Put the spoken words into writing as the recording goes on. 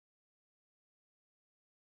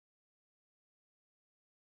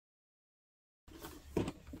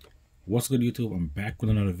What's good, YouTube? I'm back with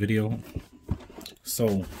another video.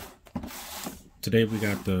 So today we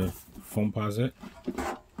got the Foamposite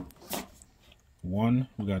one,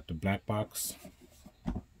 we got the black box,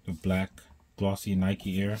 the black glossy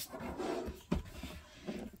Nike Air,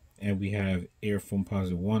 and we have Air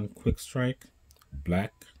Foamposite 1 Quick Strike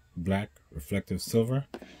black reflective silver.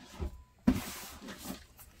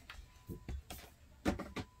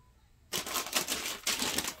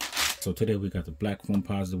 So today we got the black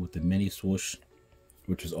Foamposite with the mini swoosh,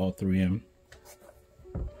 which is all 3M.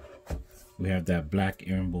 We have that black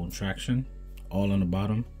herringbone traction, all on the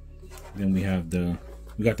bottom. Then we got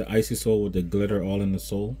the icy sole with the glitter all in the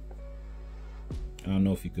sole. I don't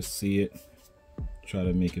know if you can see it. Try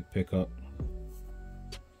to make it pick up.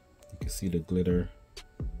 You can see the glitter.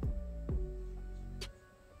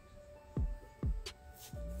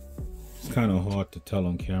 It's kind of hard to tell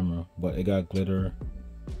on camera, but it got glitter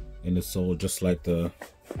in the sole, just like the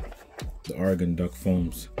Oregon Duck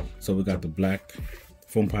foams. So we got the black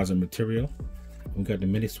Foamposite material. We got the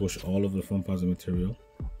mini swoosh all over the Foamposite material,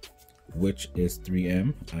 which is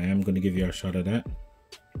 3M. I am going to give you a shot of that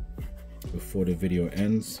before the video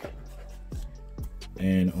ends.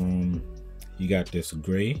 And you got this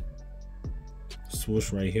gray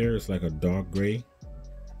swoosh right here. It's like a dark gray.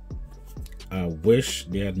 I wish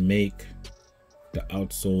they had make the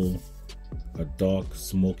outsole a dark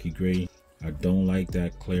smoky gray. I don't like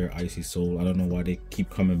that clear icy sole. I don't know why they keep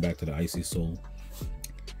coming back to the icy sole.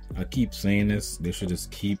 I keep saying this, they should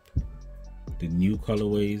just keep the new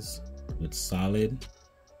colorways with solid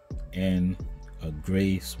and a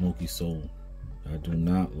gray smoky sole. I do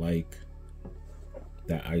not like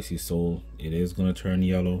that icy sole. It is going to turn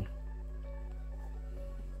yellow,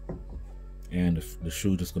 and the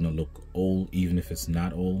shoe just going to look old even if it's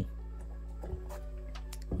not old.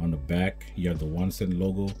 On the back you have the 1 cent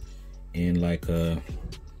logo in like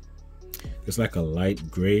it's like a light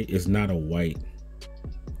gray. It's not a white,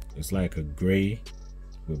 it's like a gray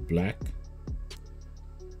with black.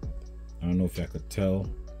 I don't know if I could tell,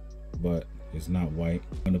 but it's not white.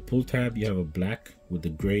 On the pull tab you have a black with the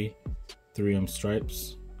gray 3M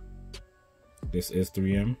stripes. This is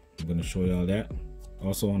 3M. I'm going to show y'all that.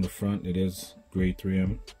 Also on the front it is gray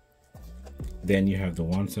 3M. Then you have the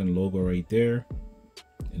 1 cent logo right there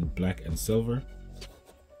in black and silver.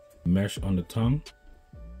 Mesh on the tongue,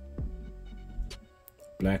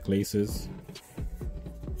 black laces,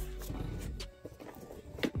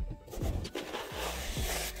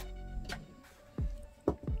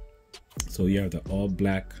 so you have the all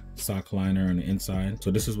black sock liner on the inside. So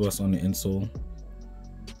this is what's on the insole.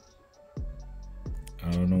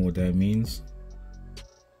 I don't know what that means.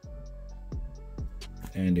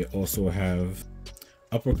 And they also have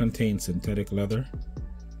upper contained synthetic leather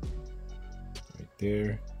right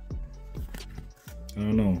there. I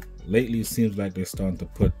don't know, lately it seems like they're starting to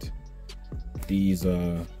put these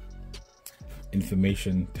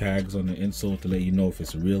information tags on the insole to let you know if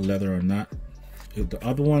it's real leather or not. If the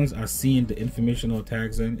other ones I've seen the informational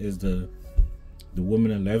tags in is the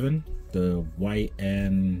Women 11, the white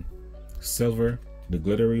and silver, the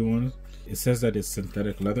glittery ones. It says that it's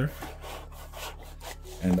synthetic leather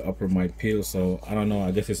and the upper might peel, so I don't know.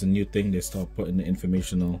 I guess it's a new thing, they start putting the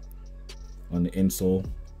informational on the insole.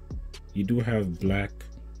 You do have black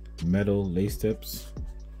metal lace tips.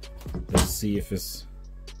 Let's see if it's,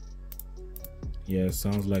 yeah, it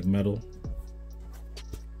sounds like metal.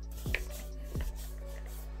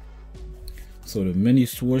 So the mini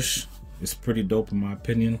swoosh is pretty dope in my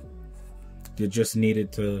opinion. They just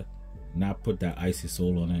needed to not put that icy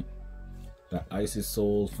sole on it. That icy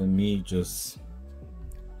sole for me, just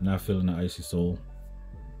not feeling the icy sole.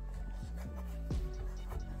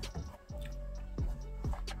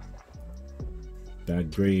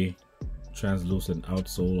 That gray translucent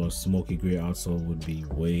outsole or smoky gray outsole would be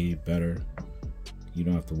way better. You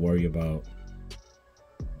don't have to worry about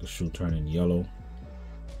the shoe turning yellow.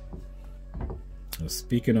 Now,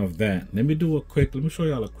 speaking of that, let me show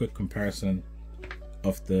y'all a quick comparison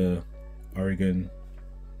of the Oregon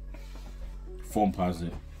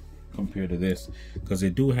Foamposite compared to this, because they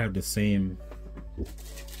do have the same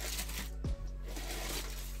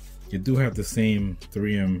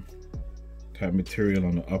 3M type material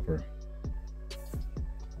on the upper.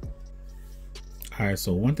 Alright,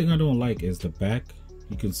 so one thing I don't like is the back.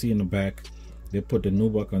 You can see in the back they put the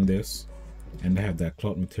nubuck on this, and they have that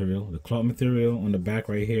cloth material. The cloth material on the back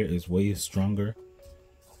right here is way stronger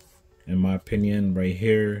in my opinion. Right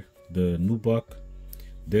here, the nubuck,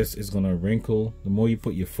 this is gonna wrinkle. The more you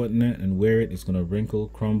put your foot in it and wear it, it's gonna wrinkle,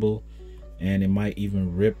 crumble, and it might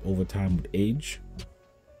even rip over time with age.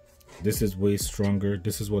 This is way stronger.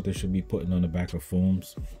 This is what they should be putting on the back of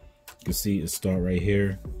foams. You can see it start right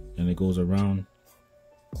here and it goes around.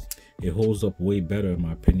 It holds up way better in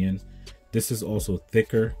my opinion. This is also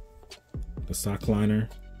thicker. The sock liner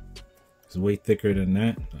is way thicker than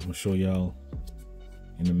that. I'm gonna show y'all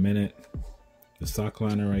in a minute. The sock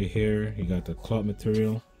liner right here, you got the cloth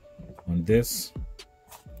material on this.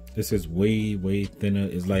 This is way thinner.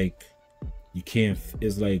 It's like you can't,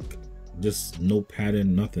 it's like just no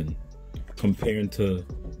pattern, nothing. Comparing to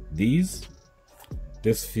these,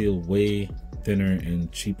 this feel way thinner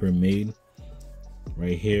and cheaper made.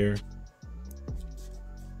 Right here,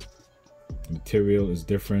 material is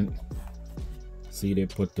different. See, they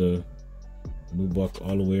put the nubuck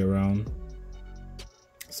all the way around,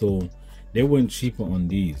 so they went cheaper on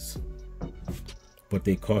these, but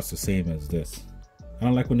they cost the same as this. I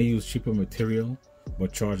don't like when they use cheaper material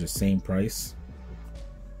but charge the same price.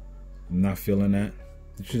 I'm not feeling that.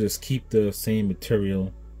 You should just keep the same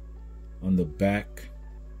material on the back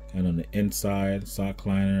and on the inside, sock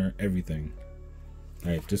liner, everything.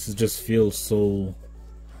 Like, this is just feels so,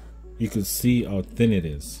 you can see how thin it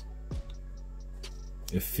is.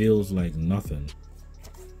 It feels like nothing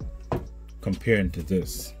comparing to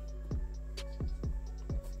this.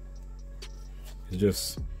 It's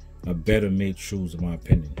just a better made shoes in my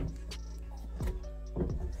opinion.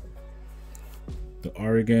 The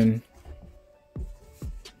Oregon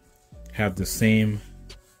have the same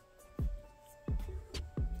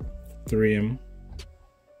 3M.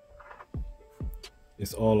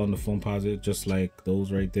 It's all on the Foamposite, just like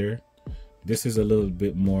those right there. This is a little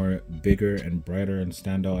bit more bigger and brighter and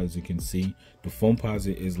stand out, as you can see. The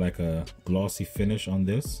Foamposite is like a glossy finish on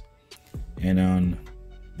this, and on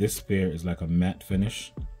this pair is like a matte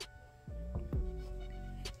finish.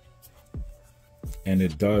 And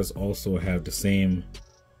it does also have the same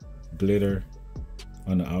glitter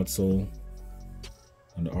on the outsole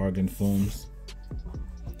on the Oregon foams.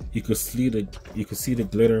 You could see the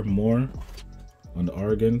glitter more on the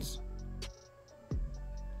Oregons.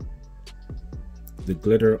 The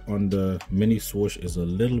glitter on the mini swoosh is a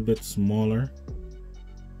little bit smaller,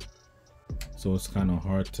 so it's kind of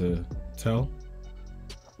hard to tell,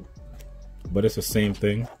 but it's the same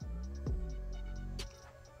thing.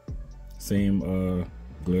 Same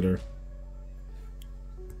glitter.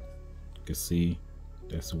 You can see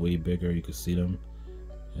that's way bigger. You can see them,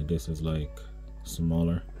 and this is like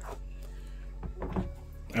smaller.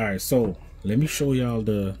 All right, so let me show y'all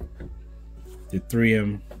the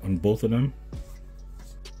 3M on both of them.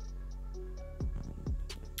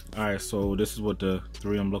 All right, so this is what the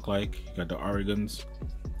 3M look like. You got the Oregons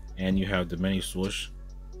and you have the mini swoosh.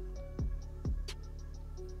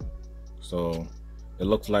 So it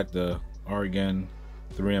looks like the Oregon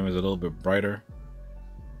 3M is a little bit brighter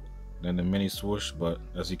than the mini swoosh, but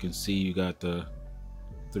as you can see, you got the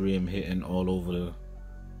 3M hitting all over the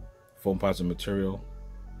Foamposite material,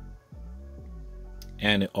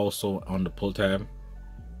 and it also on the pull tab.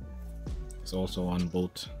 It's also on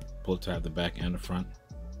both pull tab, the back and the front.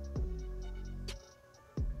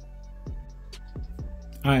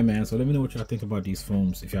 Alright man, so let me know what y'all think about these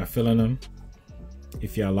foams. If y'all feeling them,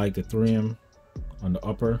 if y'all like the 3M on the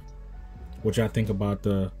upper, what y'all think about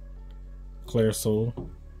the clear sole,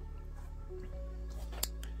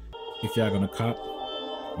 if y'all gonna cop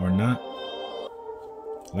or not.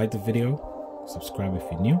 Like the video, subscribe if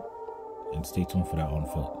you're new, and stay tuned for that on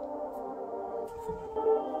foot.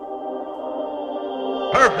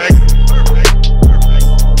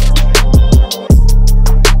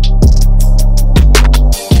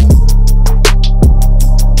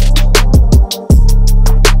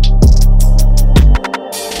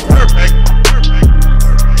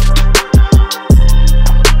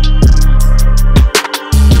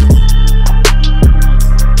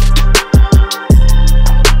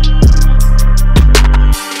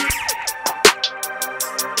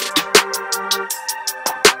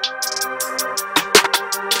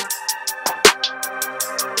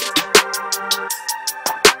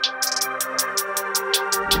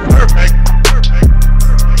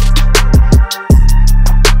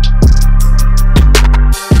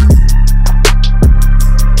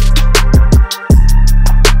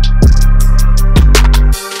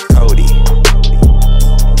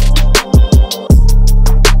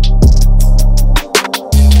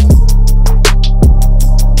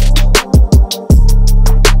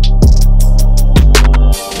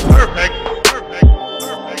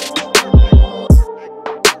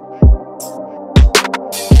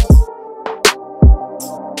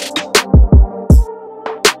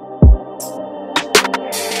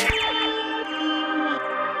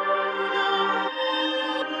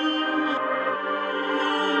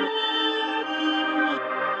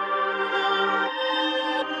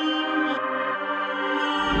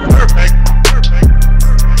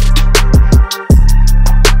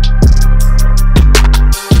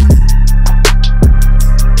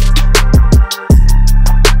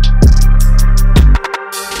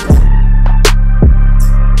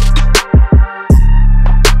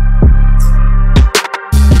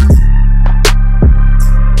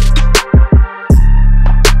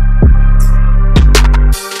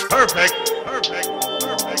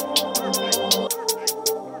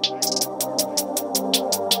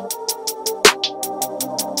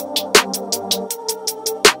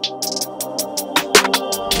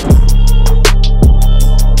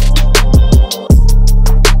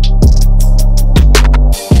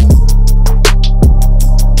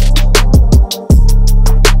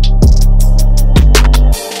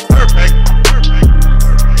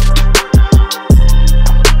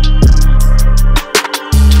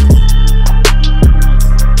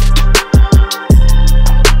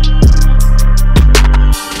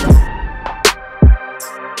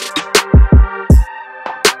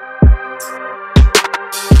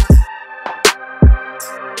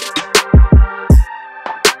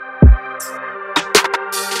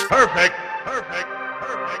 Perfect. Perfect.